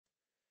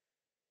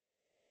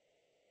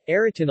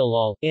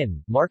Arotinolol,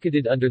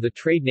 marketed under the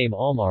trade name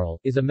Almaril,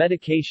 is a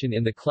medication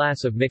in the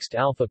class of mixed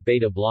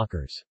alpha-beta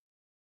blockers.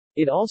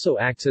 It also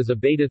acts as a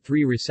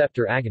beta-3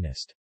 receptor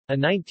agonist. A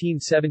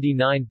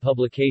 1979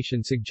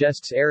 publication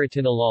suggests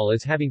arotinolol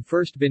as having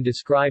first been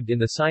described in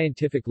the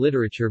scientific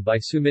literature by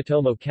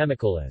Sumitomo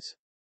Chemical as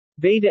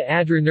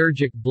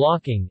beta-adrenergic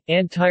blocking,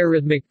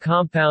 antiarrhythmic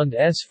compound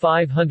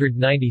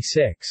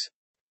S596.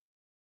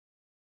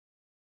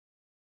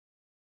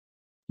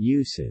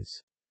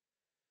 Uses.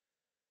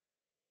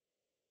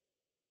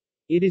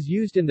 It is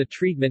used in the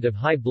treatment of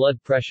high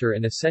blood pressure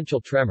and essential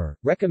tremor.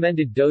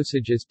 Recommended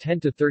dosage is 10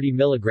 to 30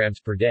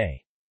 mg per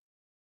day.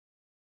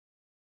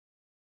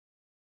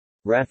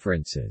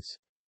 References.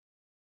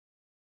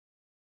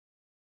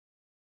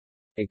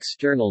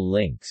 External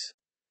links.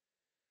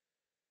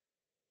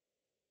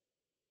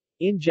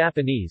 In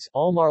Japanese,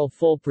 Almaril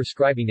full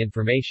prescribing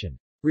information.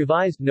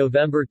 Revised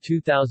November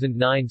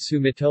 2009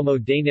 Sumitomo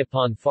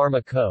Dainippon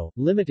Pharma Co.,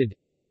 Ltd.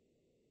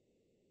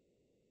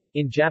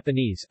 In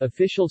Japanese,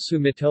 official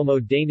Sumitomo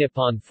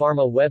Dainippon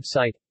Pharma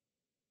website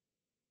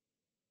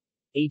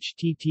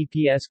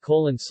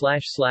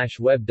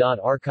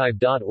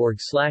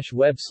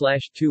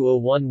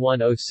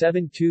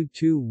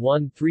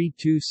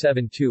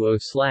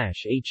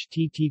https://web.archive.org/web/20110722132720/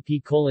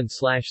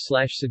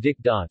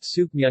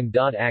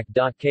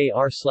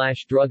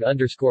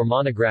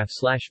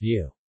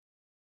 http://sadiq.sukmyung.ac.kr/drug_monograph/view.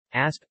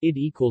 ASP,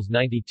 id =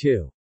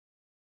 92.